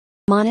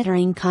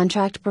Monitoring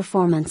contract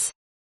performance.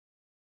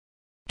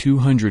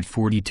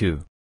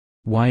 242.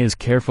 Why is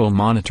careful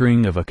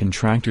monitoring of a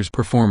contractor's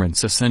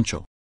performance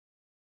essential?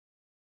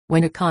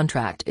 When a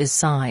contract is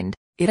signed,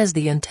 it has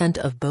the intent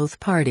of both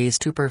parties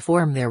to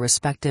perform their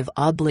respective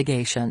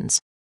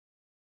obligations.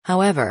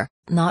 However,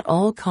 not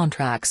all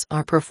contracts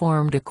are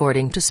performed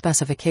according to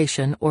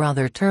specification or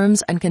other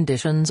terms and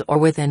conditions or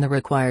within the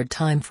required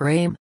time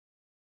frame.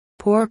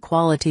 Poor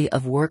quality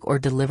of work or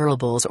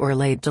deliverables or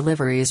late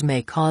deliveries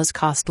may cause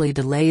costly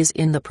delays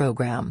in the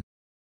program.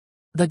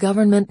 The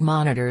government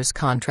monitors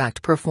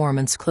contract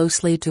performance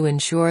closely to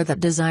ensure that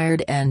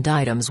desired end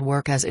items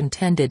work as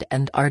intended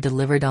and are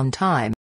delivered on time.